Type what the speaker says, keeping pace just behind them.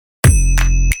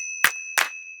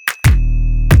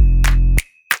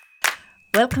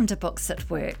Welcome to Books at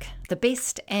Work, the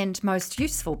best and most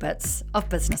useful bits of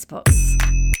business books.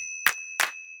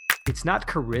 It's not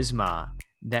charisma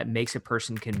that makes a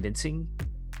person convincing,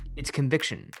 it's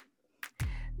conviction.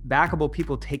 Backable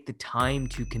people take the time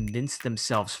to convince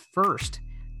themselves first,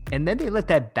 and then they let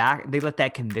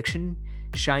that conviction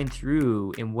shine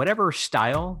through in whatever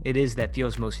style it is that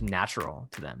feels most natural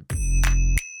to them.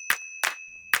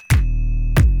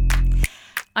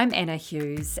 I'm Anna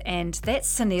Hughes, and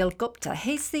that's Sunil Gupta.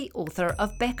 He's the author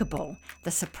of Backable,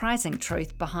 the surprising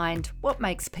truth behind what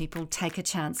makes people take a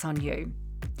chance on you.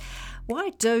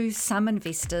 Why do some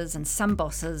investors and some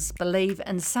bosses believe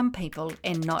in some people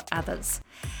and not others?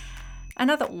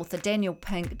 Another author, Daniel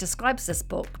Pink, describes this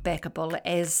book, Backable,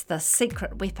 as the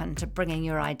secret weapon to bringing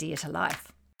your idea to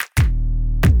life.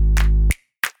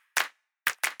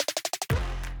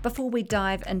 Before we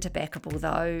dive into Backable,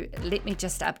 though, let me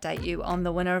just update you on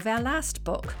the winner of our last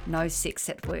book, No Sex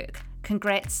at Work.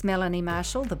 Congrats, Melanie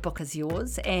Marshall, the book is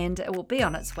yours, and it will be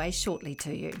on its way shortly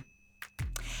to you.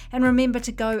 And remember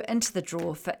to go into the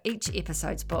draw for each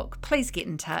episode's book. Please get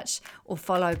in touch or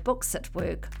follow Books at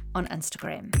Work on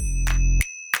Instagram.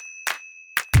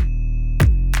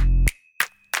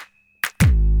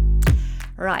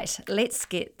 Right, let's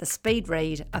get the speed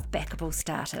read of Backable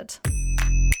started.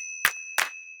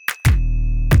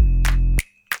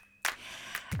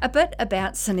 A bit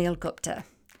about Sunil Gupta.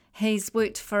 He's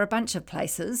worked for a bunch of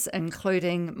places,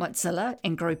 including Mozilla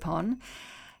and Groupon.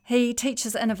 He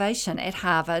teaches innovation at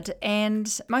Harvard,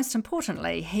 and most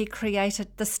importantly, he created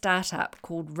the startup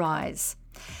called Rise.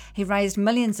 He raised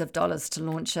millions of dollars to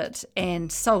launch it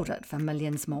and sold it for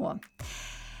millions more.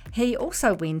 He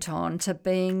also went on to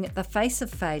being the face of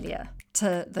failure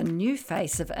to the new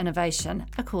face of innovation,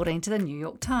 according to the New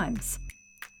York Times.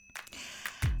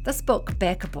 This book,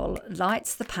 Backable,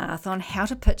 lights the path on how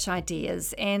to pitch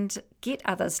ideas and get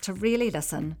others to really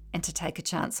listen and to take a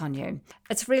chance on you.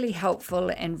 It's really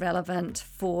helpful and relevant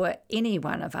for any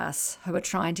one of us who are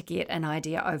trying to get an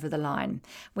idea over the line,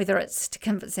 whether it's to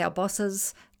convince our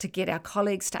bosses, to get our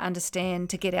colleagues to understand,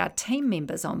 to get our team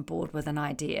members on board with an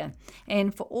idea.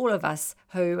 And for all of us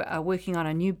who are working on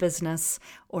a new business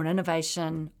or an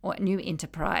innovation or a new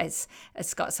enterprise,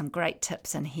 it's got some great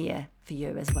tips in here for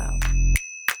you as well.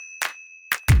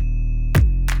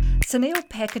 Sunil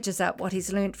packages up what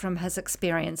he's learnt from his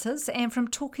experiences and from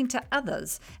talking to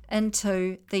others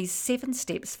into these 7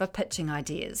 steps for pitching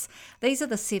ideas. These are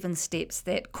the 7 steps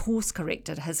that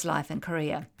course-corrected his life and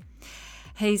career.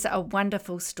 He's a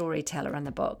wonderful storyteller in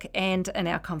the book and in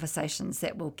our conversations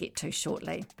that we'll get to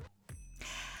shortly.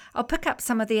 I'll pick up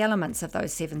some of the elements of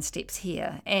those 7 steps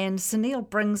here, and Sunil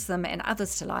brings them and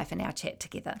others to life in our chat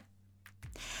together.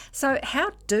 So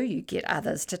how do you get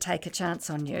others to take a chance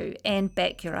on you and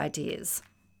back your ideas?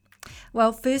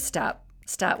 Well, first up,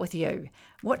 start with you.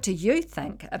 What do you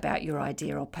think about your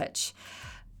idea or pitch?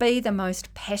 Be the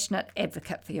most passionate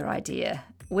advocate for your idea.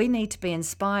 We need to be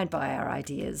inspired by our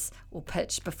ideas or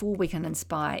pitch before we can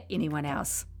inspire anyone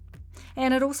else.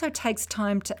 And it also takes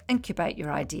time to incubate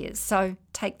your ideas, so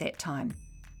take that time.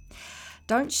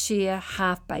 Don't share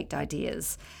half-baked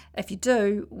ideas. If you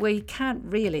do, we can't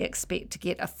really expect to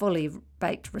get a fully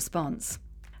baked response.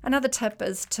 Another tip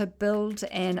is to build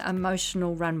an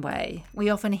emotional runway. We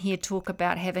often hear talk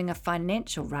about having a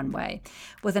financial runway.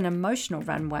 With an emotional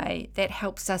runway, that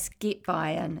helps us get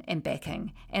buy-in and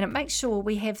backing, and it makes sure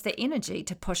we have the energy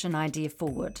to push an idea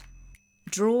forward.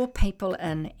 Draw people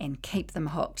in and keep them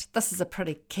hooked. This is a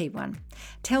pretty key one.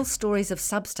 Tell stories of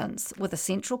substance with a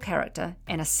central character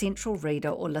and a central reader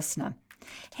or listener.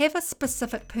 Have a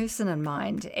specific person in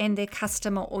mind and their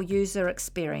customer or user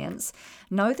experience.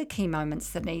 Know the key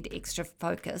moments that need extra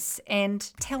focus and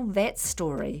tell that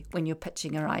story when you're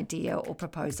pitching your idea or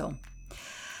proposal.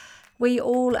 We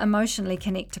all emotionally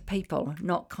connect to people,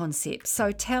 not concepts,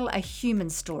 so tell a human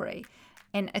story,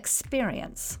 an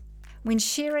experience. When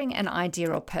sharing an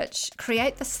idea or pitch,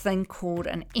 create this thing called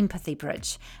an empathy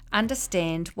bridge.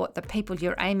 Understand what the people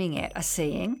you're aiming at are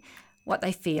seeing, what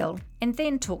they feel, and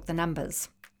then talk the numbers.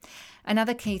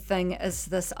 Another key thing is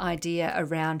this idea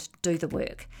around do the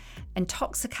work.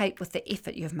 Intoxicate with the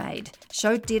effort you've made.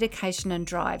 Show dedication and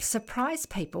drive. Surprise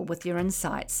people with your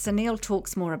insights. Sunil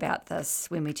talks more about this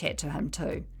when we chat to him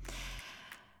too.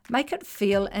 Make it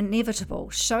feel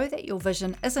inevitable. Show that your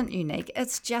vision isn't unique,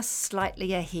 it's just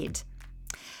slightly ahead.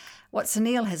 What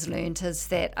Sunil has learned is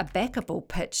that a backable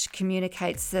pitch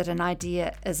communicates that an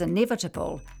idea is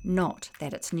inevitable, not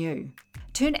that it's new.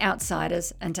 Turn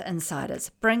outsiders into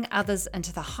insiders. Bring others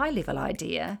into the high-level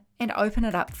idea and open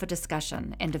it up for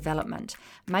discussion and development.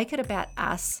 Make it about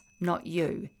us, not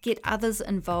you. Get others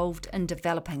involved in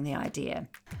developing the idea.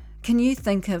 Can you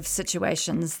think of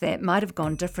situations that might have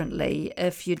gone differently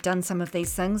if you'd done some of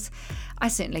these things? I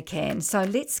certainly can. So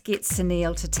let's get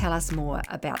Sunil to tell us more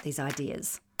about these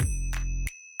ideas.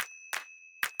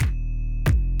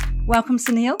 Welcome,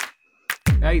 Sunil.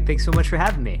 Hey, thanks so much for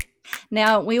having me.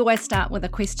 Now, we always start with a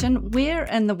question. Where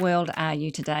in the world are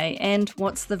you today, and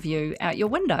what's the view out your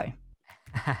window?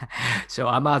 So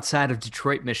I'm outside of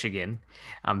Detroit, Michigan.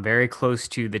 I'm very close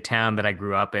to the town that I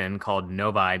grew up in called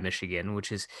Novi, Michigan,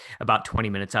 which is about 20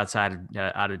 minutes out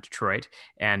of Detroit.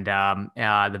 And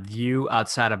the view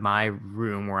outside of my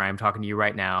room where I'm talking to you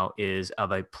right now is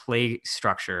of a play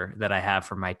structure that I have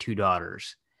for my two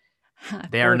daughters.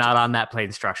 They are not Gorgeous. on that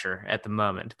play structure at the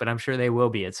moment, but I'm sure they will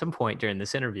be at some point during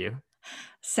this interview.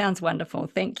 Sounds wonderful.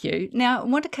 Thank you. Now, I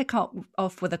want to kick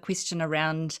off with a question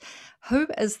around who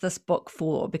is this book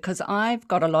for? Because I've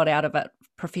got a lot out of it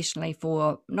professionally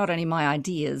for not only my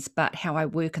ideas, but how I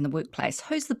work in the workplace.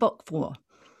 Who's the book for?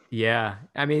 Yeah,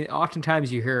 I mean,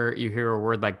 oftentimes you hear a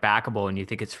word like backable, and you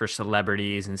think it's for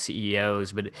celebrities and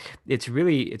CEOs, but it's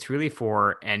really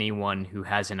for anyone who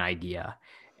has an idea.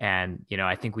 And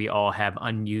I think we all have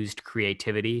unused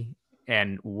creativity,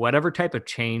 and whatever type of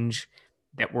change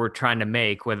that we're trying to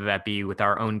make, whether that be with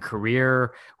our own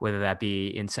career, whether that be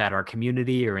inside our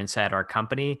community or inside our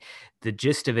company, the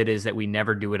gist of it is that we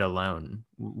never do it alone.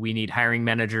 We need hiring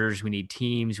managers, we need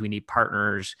teams, we need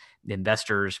partners,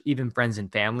 investors, even friends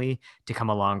and family to come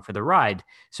along for the ride.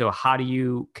 So, how do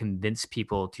you convince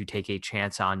people to take a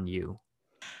chance on you?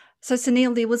 So,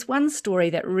 Sunil, there was one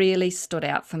story that really stood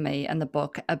out for me in the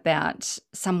book about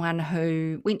someone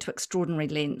who went to extraordinary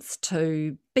lengths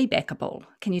to be backable.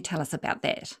 Can you tell us about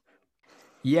that?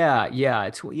 Yeah, yeah.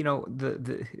 It's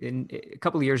a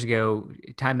couple of years ago,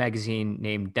 Time Magazine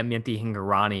named Damayanti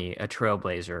Hingorani a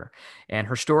trailblazer, and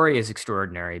her story is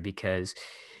extraordinary because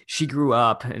she grew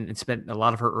up and spent a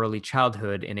lot of her early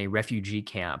childhood in a refugee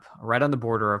camp right on the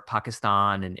border of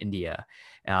Pakistan and India.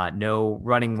 No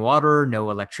running water,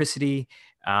 no electricity,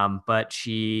 but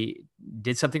she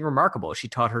did something remarkable. She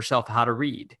taught herself how to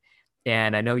read.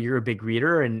 And I know you're a big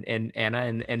reader, and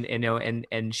Anna,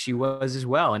 and she was as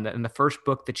well. And the first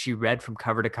book that she read from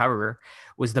cover to cover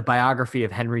was the biography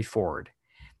of Henry Ford.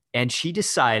 And she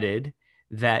decided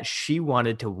that she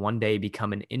wanted to one day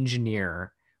become an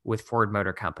engineer with Ford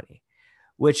Motor Company,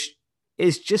 which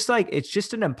is just like it's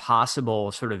just an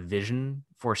impossible sort of vision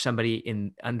for somebody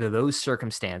in under those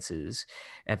circumstances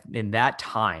in that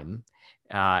time,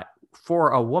 uh, for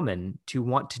a woman to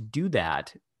want to do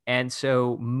that. And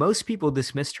so most people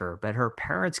dismissed her, but her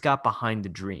parents got behind the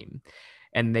dream,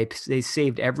 and they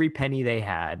saved every penny they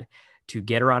had to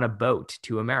get her on a boat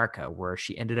to America, where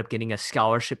she ended up getting a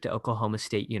scholarship to Oklahoma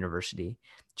State University.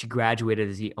 She graduated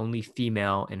as the only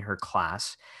female in her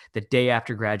class. The day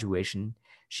after graduation,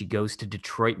 she goes to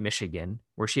Detroit, Michigan,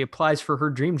 where she applies for her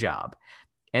dream job.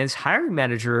 And his hiring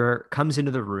manager comes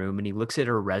into the room, and he looks at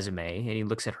her resume, and he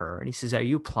looks at her and he says, "Are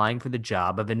you applying for the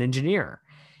job of an engineer?"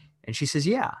 And she says,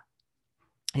 "Yeah."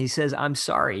 And he says, "I'm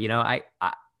sorry,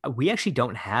 we actually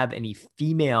don't have any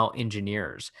female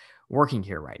engineers working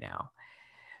here right now,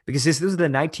 because this was the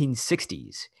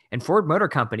 1960s, and Ford Motor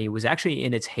Company was actually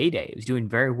in its heyday. It was doing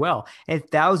very well, and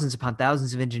thousands upon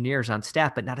thousands of engineers on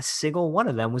staff, but not a single one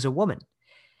of them was a woman."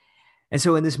 And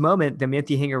so in this moment,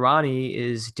 Damayanti Hingorani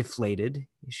is deflated.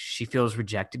 She feels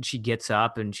rejected. She gets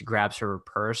up and she grabs her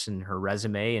purse and her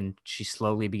resume, and she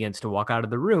slowly begins to walk out of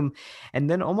the room. And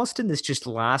then, almost in this just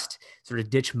last sort of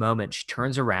ditch moment, she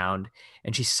turns around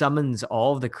and she summons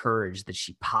all of the courage that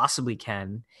she possibly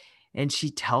can. And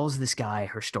she tells this guy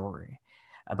her story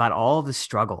about all of the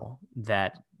struggle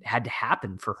that had to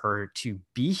happen for her to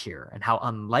be here, and how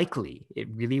unlikely it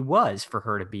really was for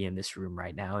her to be in this room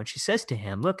right now. And she says to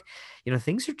him, "Look,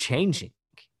 things are changing.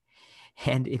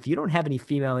 And if you don't have any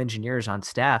female engineers on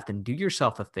staff, then do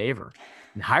yourself a favor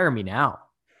and hire me now."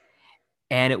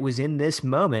 And it was in this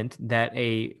moment that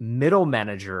a middle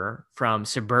manager from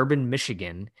suburban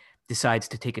Michigan decides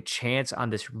to take a chance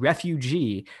on this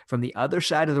refugee from the other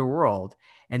side of the world.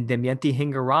 And Damayanti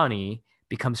Hingorani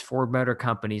becomes Ford Motor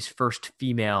Company's first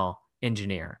female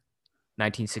engineer,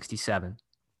 1967.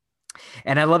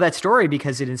 And I love that story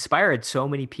because it inspired so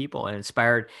many people, and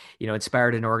inspired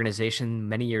an organization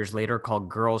many years later called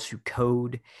Girls Who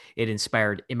Code. It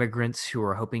inspired immigrants who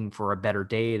are hoping for a better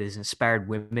day. It has inspired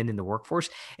women in the workforce,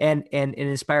 and it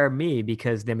inspired me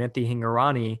because Damayanti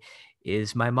Hingorani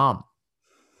is my mom.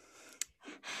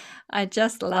 I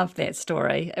just love that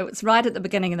story. It was right at the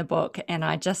beginning of the book, and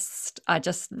I just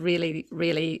really,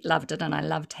 really loved it, and I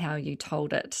loved how you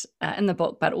told it in the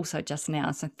book, but also just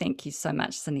now. So thank you so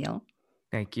much, Sunil.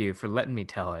 Thank you for letting me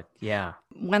tell it. Yeah.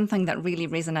 One thing that really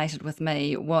resonated with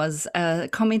me was a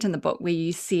comment in the book where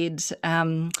you said,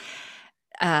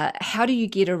 how do you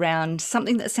get around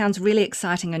something that sounds really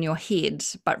exciting in your head,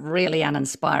 but really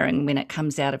uninspiring when it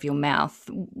comes out of your mouth?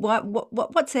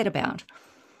 What's that about?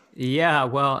 Yeah,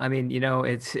 well, I mean,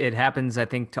 it happens, I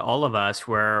think, to all of us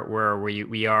where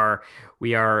we are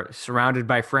surrounded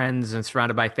by friends and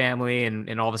surrounded by family,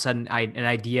 and all of a sudden an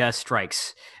idea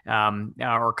strikes,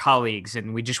 our colleagues,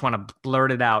 and we just want to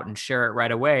blurt it out and share it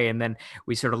right away, and then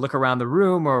we sort of look around the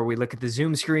room or we look at the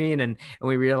Zoom screen, and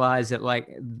we realize that like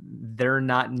they're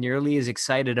not nearly as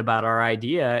excited about our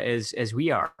idea as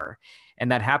we are,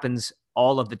 and that happens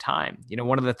all of the time.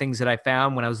 One of the things that I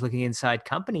found when I was looking inside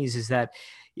companies is that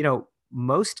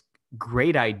most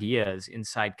great ideas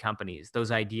inside companies, those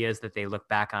ideas that they look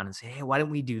back on and say, hey, why didn't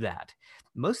we do that?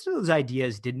 Most of those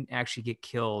ideas didn't actually get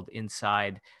killed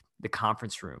inside the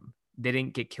conference room. They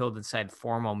didn't get killed inside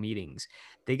formal meetings.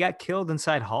 They got killed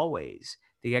inside hallways.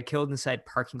 They got killed inside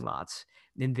parking lots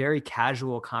in very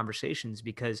casual conversations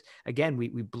because, again, we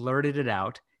blurted it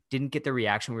out, didn't get the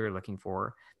reaction we were looking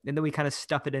for. And then we kind of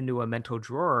stuff it into a mental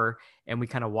drawer and we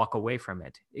kind of walk away from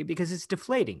it because it's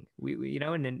deflating.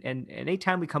 And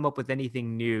anytime we come up with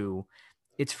anything new,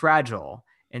 it's fragile.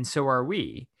 And so are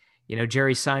we.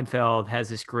 Jerry Seinfeld has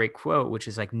this great quote, which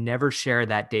is like, never share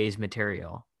that day's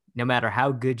material. No matter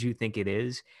how good you think it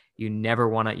is, you never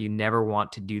want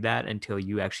to do that until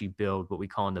you actually build what we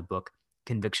call in the book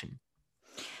conviction.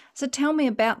 So tell me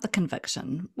about the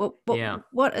conviction. Yeah.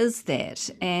 What is that?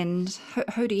 And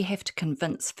who do you have to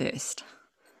convince first?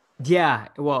 Yeah,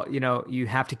 well, you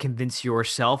have to convince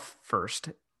yourself first.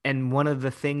 And one of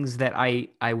the things that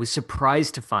I was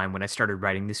surprised to find when I started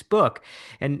writing this book,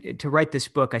 and to write this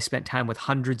book, I spent time with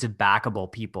hundreds of backable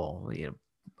people,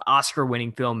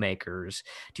 Oscar-winning filmmakers,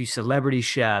 to celebrity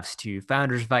chefs, to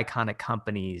founders of iconic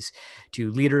companies,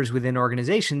 to leaders within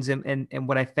organizations. And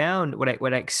what I found, what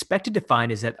I expected to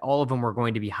find is that all of them were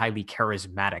going to be highly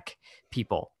charismatic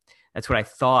people. That's what I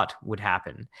thought would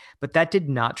happen. But that did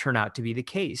not turn out to be the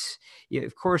case. Yeah,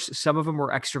 of course, some of them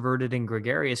were extroverted and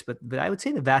gregarious, but I would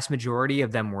say the vast majority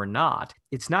of them were not.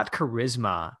 It's not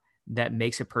charisma that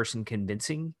makes a person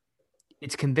convincing,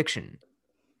 it's conviction.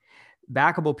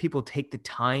 Backable people take the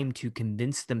time to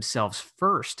convince themselves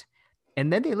first,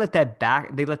 and then they let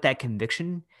that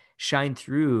conviction shine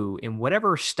through in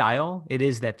whatever style it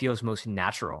is that feels most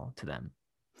natural to them.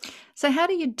 So how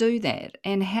do you do that?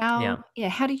 And Yeah.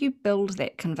 how do you build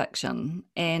that conviction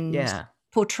and Yeah.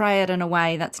 portray it in a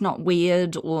way that's not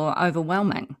weird or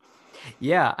overwhelming?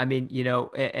 Yeah, I mean,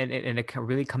 and it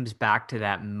really comes back to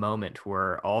that moment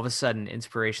where all of a sudden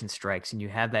inspiration strikes and you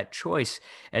have that choice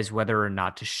as whether or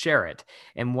not to share it.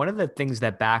 And one of the things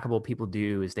that backable people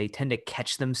do is they tend to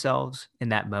catch themselves in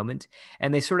that moment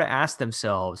and they sort of ask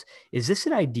themselves, is this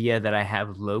an idea that I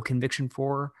have low conviction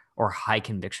for or high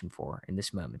conviction for in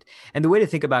this moment? And the way to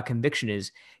think about conviction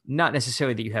is not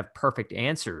necessarily that you have perfect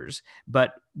answers,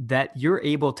 but that you're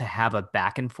able to have a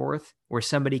back and forth where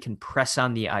somebody can press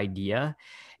on the idea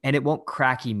and it won't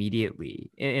crack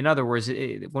immediately. In other words,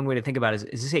 one way to think about it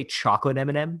is this a chocolate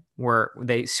M&M where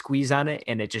they squeeze on it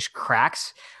and it just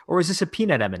cracks? Or is this a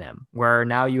peanut M&M where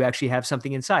now you actually have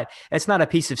something inside? It's not a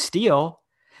piece of steel,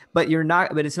 but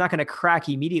it's not going to crack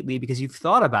immediately because you've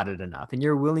thought about it enough and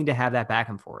you're willing to have that back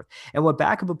and forth. And what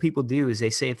backable people do is they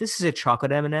say, if this is a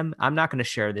chocolate M&M, I'm not going to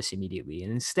share this immediately.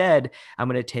 And instead, I'm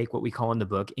going to take what we call in the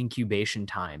book incubation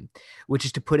time, which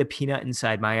is to put a peanut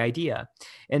inside my idea.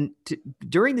 And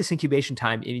during this incubation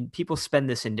time, people spend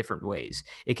this in different ways.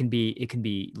 It can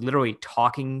be literally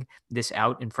talking this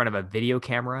out in front of a video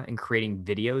camera and creating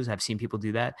videos. I've seen people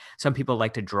do that. Some people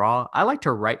like to draw. I like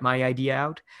to write my idea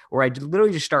out, or I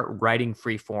literally just start writing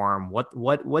free form.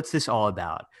 What's this all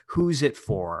about? Who's it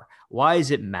for? Why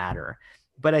does it matter?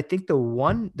 But I think there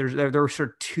are sort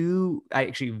of two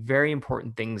actually very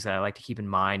important things that I like to keep in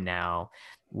mind now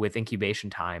with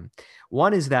incubation time.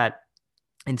 One is that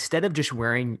instead of just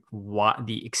wearing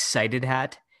the excited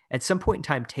hat, at some point in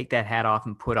time, take that hat off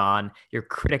and put on your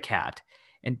critic hat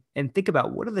and think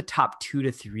about what are the top 2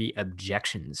 to 3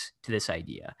 objections to this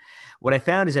idea. What I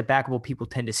found is that backable people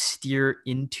tend to steer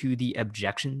into the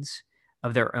objections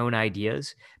of their own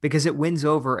ideas because it wins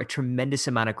over a tremendous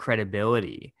amount of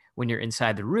credibility when you're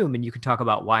inside the room and you can talk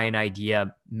about why an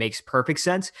idea makes perfect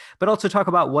sense, but also talk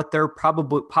about what their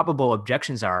probable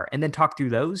objections are and then talk through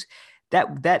those.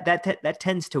 That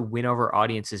tends to win over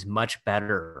audiences much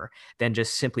better than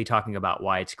just simply talking about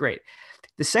why it's great.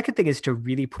 The second thing is to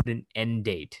really put an end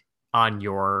date on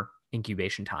your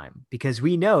incubation time, because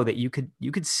we know that you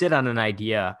could sit on an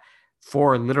idea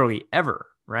for literally ever,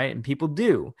 right? And people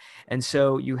do. And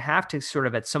so you have to sort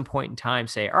of at some point in time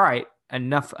say, all right,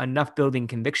 enough building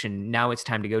conviction. Now it's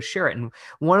time to go share it. And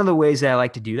one of the ways that I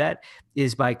like to do that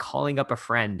is by calling up a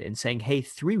friend and saying, hey,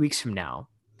 3 weeks from now,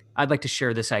 I'd like to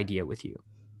share this idea with you.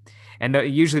 And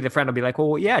usually the friend will be like,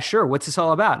 well, yeah, sure. What's this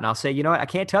all about? And I'll say, you know what? I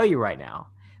can't tell you right now,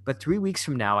 but 3 weeks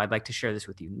from now, I'd like to share this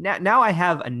with you. Now I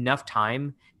have enough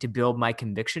time to build my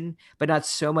conviction, but not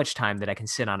so much time that I can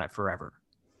sit on it forever.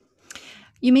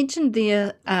 You mentioned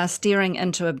there steering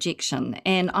into objection,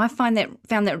 and I found that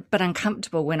a bit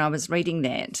uncomfortable when I was reading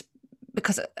that,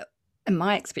 because in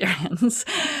my experience,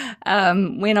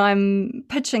 when I'm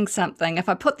pitching something, if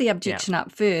I put the objection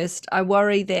up first, I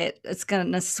worry that it's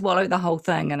going to swallow the whole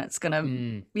thing, and it's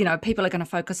going to, people are going to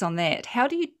focus on that. How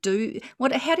do you do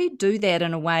that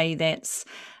in a way that's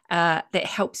that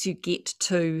helps you get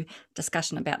to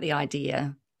discussion about the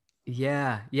idea?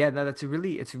 Yeah, no, it's a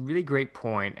really great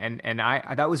point, and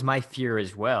I that was my fear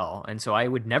as well, and so I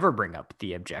would never bring up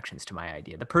the objections to my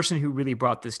idea. The person who really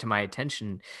brought this to my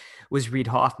attention was Reid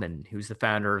Hoffman, who's the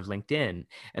founder of LinkedIn,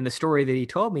 and the story that he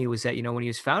told me was that when he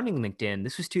was founding LinkedIn,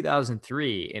 this was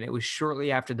 2003, and it was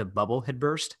shortly after the bubble had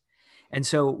burst. And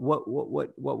so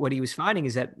what he was finding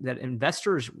is that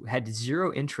investors had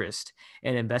zero interest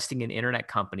in investing in internet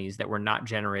companies that were not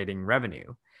generating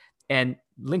revenue. And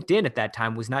LinkedIn at that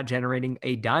time was not generating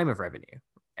a dime of revenue.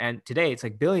 And today it's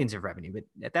like billions of revenue, but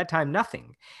at that time,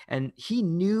 nothing. And he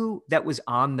knew that was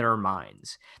on their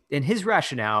minds. And his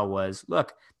rationale was,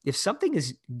 look, if something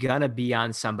is going to be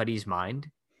on somebody's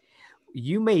mind,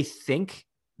 you may think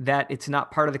that it's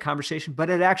not part of the conversation, but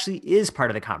it actually is part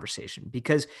of the conversation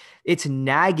because it's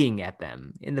nagging at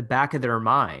them in the back of their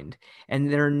mind.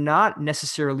 And they're not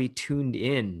necessarily tuned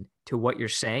in to what you're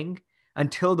saying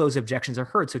until those objections are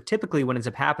heard. So typically what ends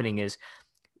up happening is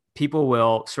people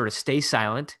will sort of stay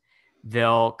silent.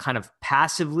 They'll kind of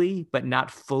passively, but not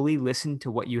fully listen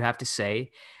to what you have to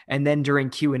say. And then during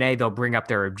Q&A, they'll bring up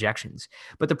their objections.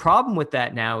 But the problem with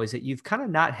that now is that you've kind of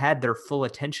not had their full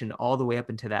attention all the way up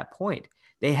until that point.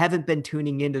 They haven't been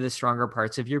tuning into the stronger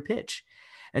parts of your pitch.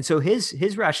 And so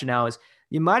his rationale is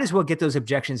you might as well get those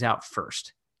objections out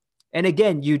first. And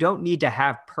again, you don't need to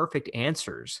have perfect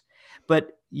answers,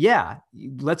 but yeah,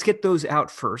 let's get those out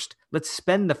first. Let's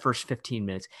spend the first 15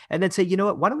 minutes and then say, you know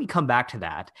what, why don't we come back to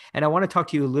that? And I want to talk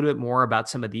to you a little bit more about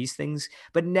some of these things,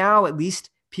 but now at least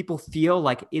people feel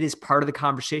like it is part of the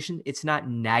conversation. It's not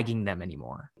nagging them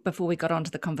anymore. Before we got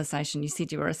onto the conversation, you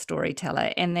said you were a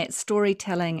storyteller, and that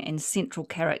storytelling and central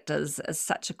characters is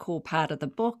such a core part of the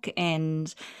book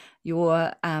and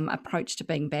your approach to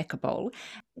being backable.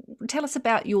 Tell us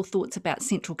about your thoughts about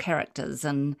central characters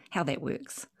and how that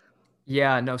works.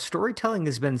 Yeah, no, storytelling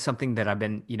has been something that I've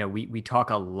been, we talk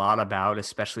a lot about,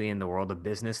 especially in the world of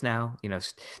business now. There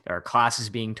are classes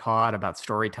being taught about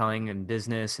storytelling and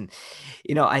business. And,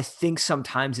 I think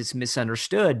sometimes it's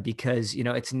misunderstood because,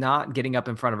 it's not getting up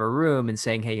in front of a room and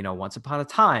saying, hey, once upon a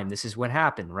time, this is what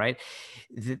happened, right?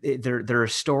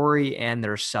 There's story and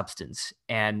there's substance,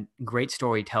 and great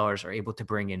storytellers are able to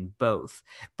bring in both.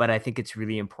 But I think it's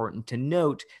really important to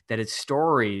note that it's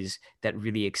stories that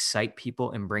really excite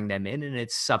people and bring them in, and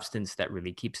it's substance that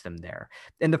really keeps them there.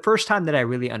 And the first time that I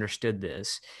really understood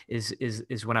this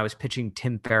is when I was pitching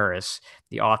Tim Ferriss,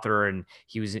 the author, and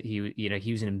he was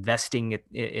investing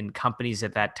in companies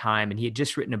at that time, and he had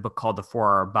just written a book called The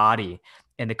 4-Hour Body.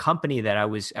 And the company that I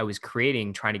was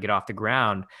creating, trying to get off the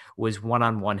ground, was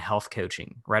one-on-one health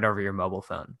coaching right over your mobile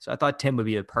phone. So I thought Tim would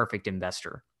be the perfect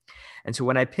investor. And so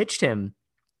when I pitched him,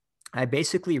 I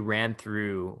basically ran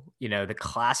through, the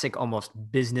classic almost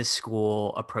business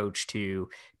school approach to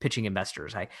pitching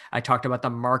investors. I talked about the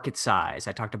market size.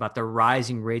 I talked about the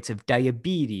rising rates of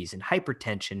diabetes and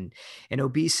hypertension and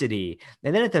obesity.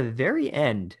 And then at the very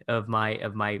end of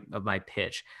my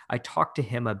pitch, I talked to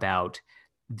him about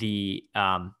the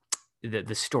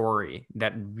story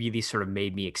that really sort of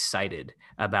made me excited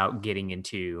about getting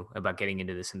into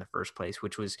this in the first place,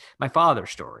 which was my father's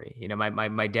story.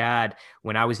 My dad,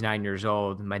 when I was 9 years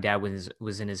old, my dad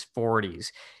was in his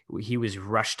 40s. He was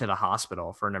rushed to the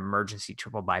hospital for an emergency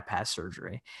triple bypass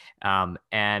surgery.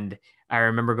 And I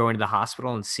remember going to the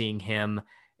hospital and seeing him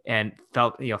and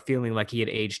feeling like he had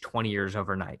aged 20 years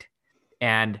overnight.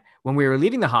 And when we were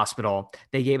leaving the hospital,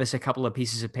 they gave us a couple of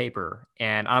pieces of paper.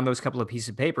 And on those couple of pieces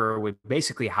of paper was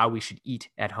basically how we should eat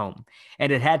at home.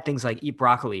 And it had things like eat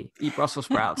broccoli, eat Brussels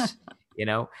sprouts.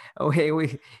 Hey,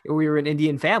 we were an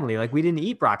Indian family. Like, we didn't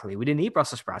eat broccoli. We didn't eat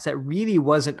Brussels sprouts. That really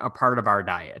wasn't a part of our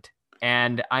diet.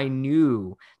 And I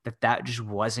knew that just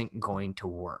wasn't going to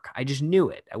work. I just knew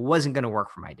it. It wasn't going to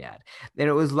work for my dad. And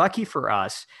it was lucky for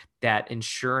us that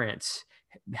insurance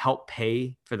help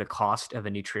pay for the cost of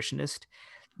a nutritionist.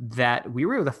 that we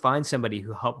were able to find somebody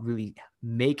who helped really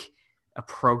make a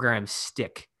program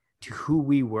stick to who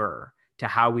we were, to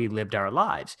how we lived our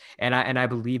lives. And I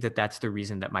believe that that's the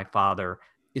reason that my father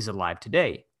is alive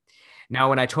today. Now,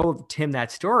 when I told Tim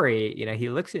that story, he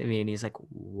looks at me and he's like,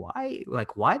 why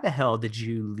the hell did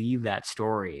you leave that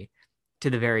story to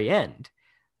the very end?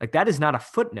 Like, that is not a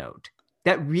footnote.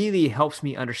 That really helps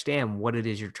me understand what it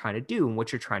is you're trying to do and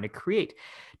what you're trying to create.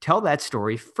 Tell that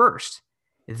story first.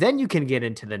 Then you can get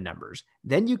into the numbers.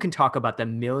 Then you can talk about the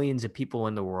millions of people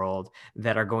in the world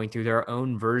that are going through their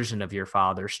own version of your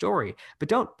father's story. But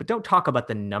don't talk about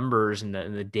the numbers and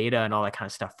the data and all that kind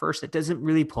of stuff first. It doesn't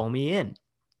really pull me in.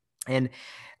 And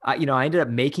I ended up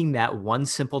making that one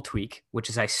simple tweak, which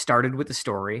is I started with the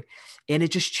story, and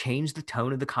it just changed the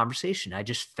tone of the conversation. I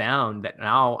just found that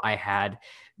now I had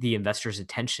the investor's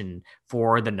attention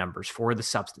for the numbers, for the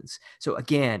substance. So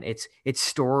again, it's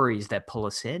stories that pull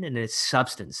us in, and it's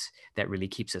substance that really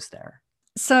keeps us there.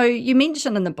 So you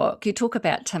mentioned in the book, you talk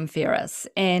about Tim Ferriss,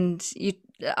 and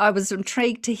I was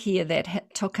intrigued to hear that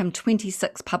it took him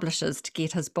 26 publishers to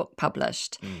get his book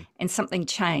published, and something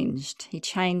changed. He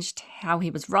changed how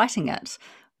he was writing it.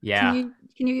 Yeah.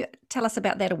 Can you tell us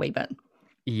about that a wee bit?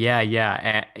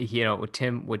 Yeah. What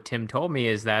Tim told me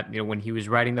is that, when he was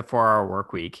writing the 4 Hour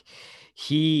Workweek,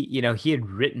 he had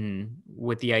written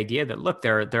with the idea that, look,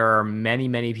 there are many,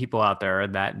 many people out there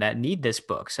that need this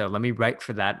book. So let me write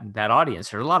for that audience.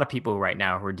 There's a lot of people right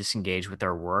now who are disengaged with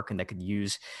their work and that could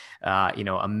use,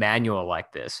 a manual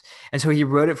like this. And so he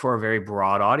wrote it for a very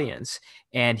broad audience.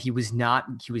 And he was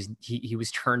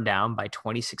turned down by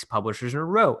 26 publishers in a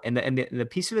row. And the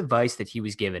piece of advice that he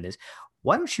was given is,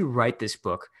 why don't you write this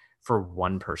book for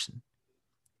one person?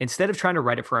 Instead of trying to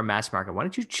write it for a mass market, why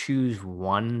don't you choose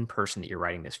one person that you're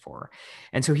writing this for?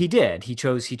 And so he did. He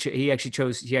actually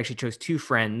chose 2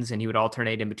 friends, and he would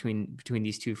alternate in between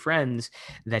these 2 friends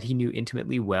that he knew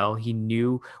intimately well. He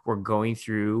knew were going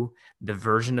through the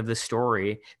version of the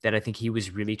story that I think he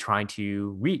was really trying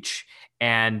to reach.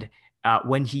 And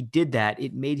when he did that,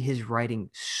 it made his writing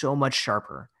so much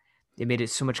sharper. It made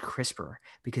it so much crisper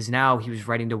because now he was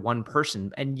writing to one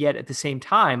person. And yet at the same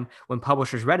time, when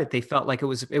publishers read it, they felt like it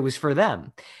was for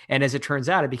them. And as it turns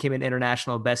out, it became an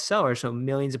international bestseller. So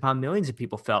millions upon millions of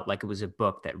people felt like it was a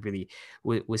book that really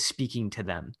was speaking to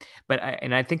them.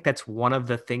 I think that's one of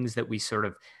the things that we sort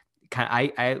of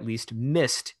I at least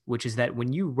missed, which is that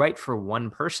when you write for one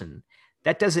person,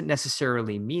 that doesn't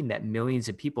necessarily mean that millions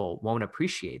of people won't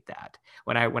appreciate that.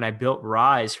 When I built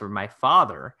Rise for my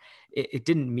father, it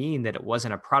didn't mean that it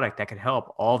wasn't a product that could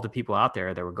help all the people out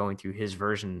there that were going through his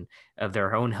version of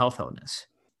their own health illness.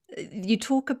 You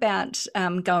talk about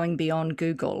going beyond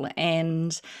Google,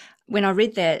 and when I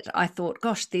read that, I thought,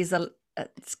 gosh,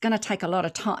 it's going to take a lot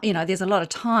of time. There's a lot of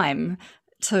time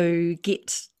to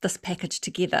get this package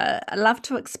together. I'd love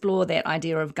to explore that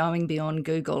idea of going beyond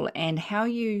Google and how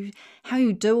you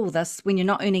do all this when you're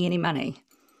not earning any money.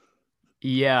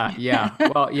 Yeah.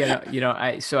 Well,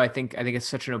 I think it's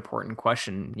such an important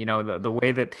question. The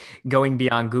way that going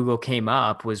beyond Google came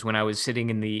up was when I was sitting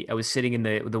in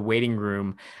the waiting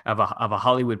room of a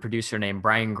Hollywood producer named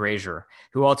Brian Grazer,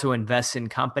 who also invests in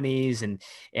companies and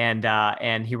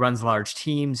he runs large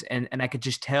teams. And I could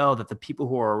just tell that the people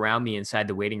who were around me inside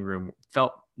the waiting room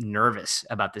felt nervous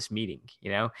about this meeting,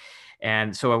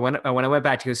 And so when I went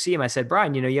back to go see him, I said,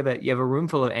 Brian, you have a room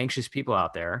full of anxious people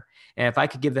out there. And if I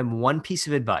could give them one piece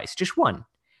of advice, just one,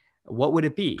 what would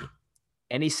it be?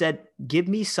 And he said, give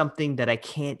me something that I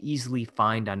can't easily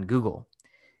find on Google.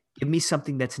 Give me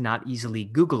something that's not easily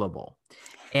Googleable.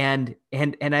 And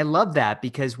I love that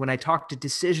because when I talk to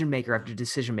decision maker after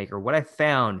decision maker, what I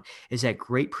found is that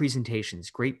great presentations,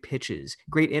 great pitches,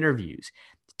 great interviews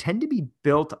tend to be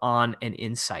built on an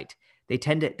insight. They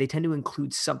tend to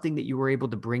include something that you were able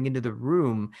to bring into the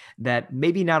room that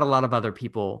maybe not a lot of other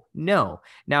people know.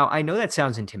 Now, I know that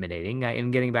sounds intimidating.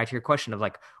 And getting back to your question of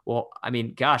like, well, I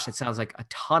mean, gosh, it sounds like a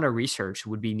ton of research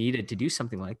would be needed to do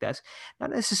something like this.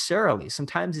 Not necessarily.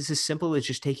 Sometimes it's as simple as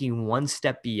just taking one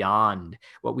step beyond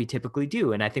what we typically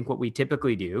do. And I think what we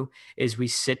typically do is we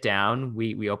sit down,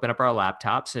 we open up our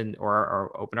laptops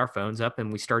or open our phones up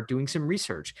and we start doing some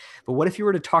research. But what if you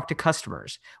were to talk to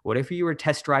customers? What if you were to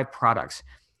test drive products?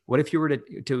 What if you were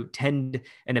to attend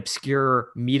an obscure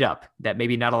meetup that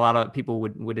maybe not a lot of people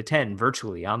would attend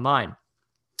virtually online?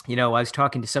 I was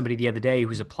talking to somebody the other day who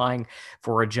was applying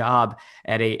for a job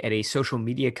at a social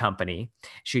media company.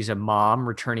 She's a mom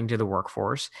returning to the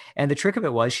workforce. And the trick of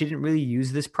it was she didn't really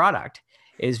use this product.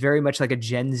 It is very much like a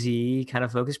Gen Z kind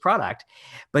of focused product.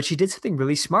 But she did something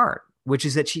really smart, which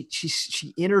is that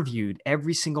she interviewed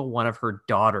every single one of her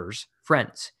daughter's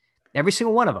friends. every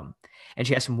single one of them. And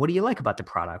she asked them, what do you like about the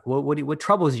product? What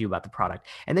troubles you about the product?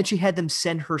 And then she had them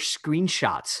send her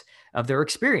screenshots of their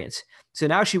experience. So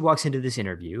now she walks into this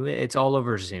interview, it's all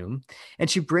over Zoom, and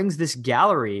she brings this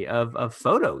gallery of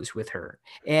photos with her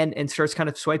and starts kind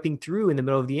of swiping through in the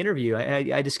middle of the interview.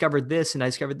 I discovered this and I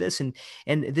discovered this. And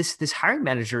this hiring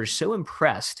manager is so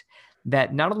impressed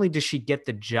that not only does she get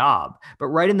the job, but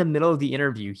right in the middle of the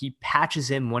interview, he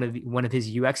patches in one of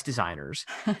his UX designers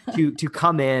to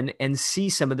come in and see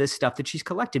some of this stuff that she's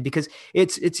collected, because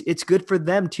it's good for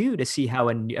them too to see how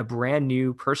a brand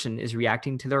new person is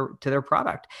reacting to their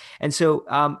product. And so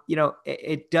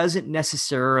it doesn't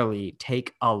necessarily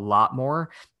take a lot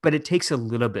more, but it takes a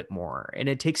little bit more, and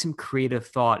it takes some creative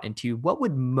thought into what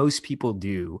would most people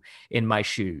do in my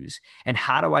shoes, and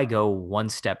how do I go one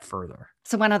step further?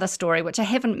 So one other story, which I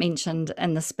haven't mentioned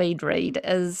in the speed read,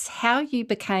 is how you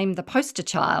became the poster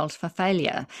child for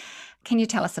failure. Can you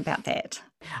tell us about that?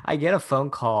 I get a phone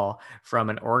call from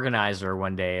an organizer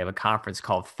one day of a conference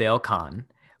called FailCon,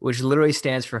 which literally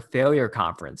stands for Failure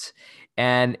Conference.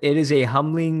 And it is a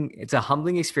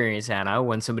humbling experience, Anna,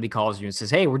 when somebody calls you and says,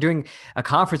 hey, we're doing a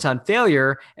conference on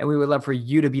failure, and we would love for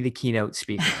you to be the keynote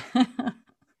speaker.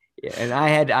 And I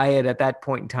had at that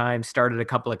point in time started a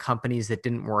couple of companies that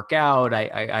didn't work out.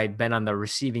 I'd been on the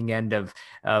receiving end of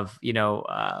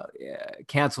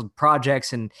canceled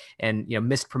projects and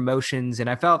missed promotions, and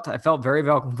I felt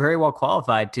very well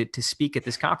qualified to speak at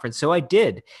this conference. So I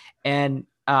did, and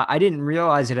I didn't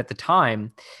realize it at the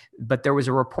time, but there was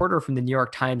a reporter from the New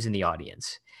York Times in the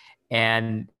audience,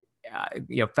 and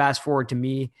fast forward to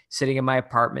me sitting in my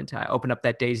apartment. I opened up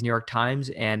that day's New York Times,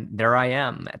 and there I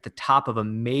am at the top of a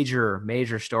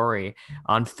major story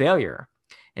on failure.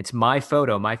 It's my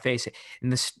photo, my face. And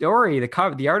the story,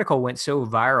 the article went so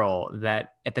viral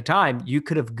that at the time you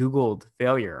could have Googled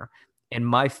failure and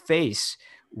my face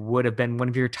would have been one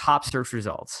of your top search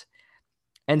results.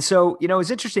 And so, it's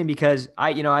interesting because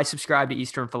I subscribe to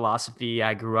Eastern philosophy.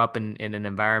 I grew up in an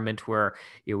environment where,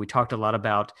 we talked a lot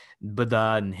about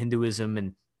Buddha and Hinduism.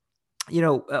 And,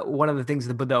 one of the things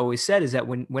the Buddha always said is that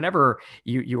whenever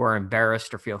you are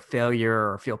embarrassed or feel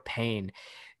failure or feel pain,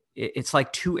 it's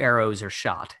like two arrows are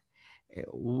shot.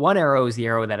 One arrow is the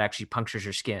arrow that actually punctures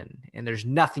your skin, and there's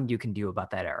nothing you can do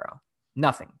about that arrow.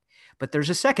 Nothing. But there's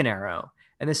a second arrow,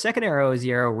 and the second arrow is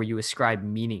the arrow where you ascribe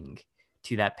meaning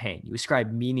to that pain. You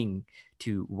ascribe meaning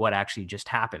to what actually just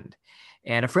happened.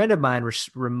 And a friend of mine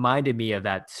reminded me of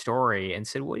that story and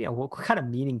said, well, what kind of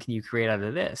meaning can you create out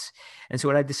of this? And so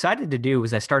what I decided to do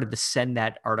was I started to send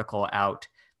that article out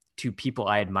to people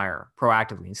I admire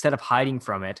proactively. Instead of hiding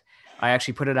from it, I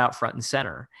actually put it out front and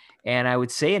center. And I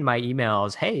would say in my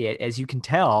emails, hey, as you can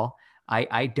tell,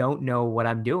 I don't know what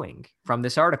I'm doing from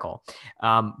this article.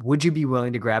 Would you be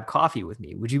willing to grab coffee with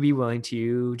me? Would you be willing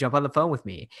to jump on the phone with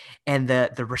me? And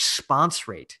the response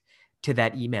rate to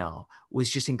that email was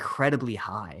just incredibly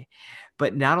high.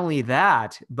 But not only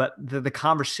that, but the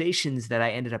conversations that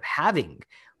I ended up having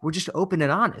were just open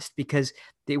and honest, because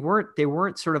they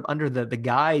weren't sort of under the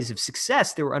guise of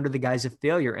success. They were under the guise of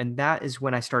failure. And that is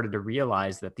when I started to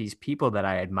realize that these people that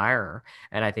I admire,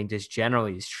 and I think this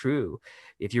generally is true,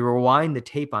 if you rewind the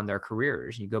tape on their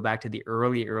careers, you go back to the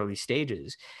early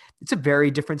stages, it's a very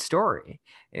different story.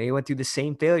 And they went through the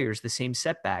same failures, the same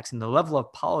setbacks, and the level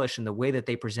of polish and the way that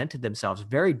they presented themselves,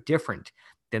 very different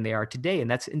than they are today. And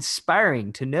that's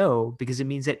inspiring to know, because it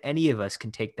means that any of us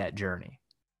can take that journey.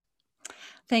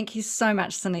 Thank you so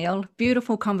much, Sunil.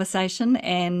 Beautiful conversation,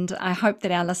 and I hope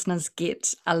that our listeners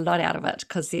get a lot out of it,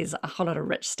 because there's a whole lot of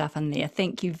rich stuff in there.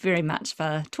 Thank you very much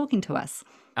for talking to us.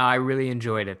 I really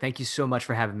enjoyed it. Thank you so much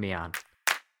for having me on.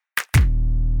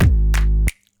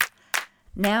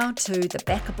 Now to the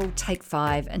backable Take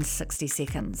 5 in 60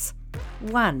 seconds.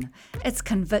 1. It's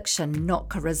conviction, not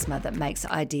charisma, that makes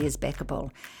ideas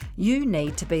backable. You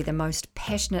need to be the most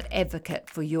passionate advocate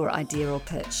for your idea or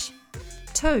pitch.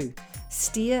 2.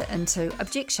 Steer into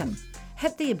objection.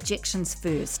 Hit the objections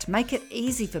first. Make it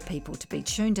easy for people to be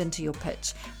tuned into your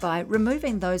pitch by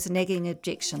removing those nagging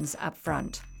objections up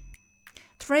front.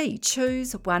 3.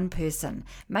 Choose one person.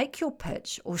 Make your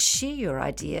pitch or share your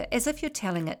idea as if you're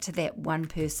telling it to that one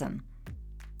person.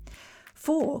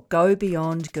 4. Go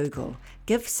beyond Google.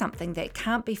 Give something that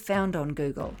can't be found on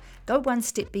Google. Go one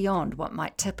step beyond what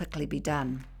might typically be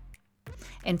done.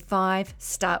 And 5.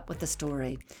 Start with the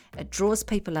story. It draws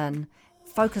people in.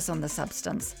 Focus on the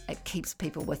substance. It keeps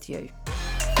people with you.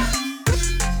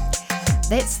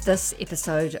 That's this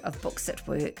episode of Books at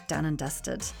Work done and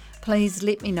dusted. Please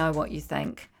let me know what you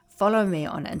think. Follow me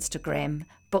on Instagram,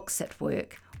 Books at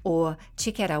Work, or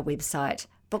check out our website,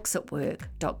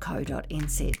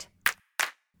 booksatwork.co.nz.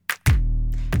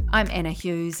 I'm Anna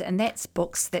Hughes, and that's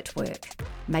Books That Work,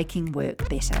 Making Work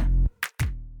Better.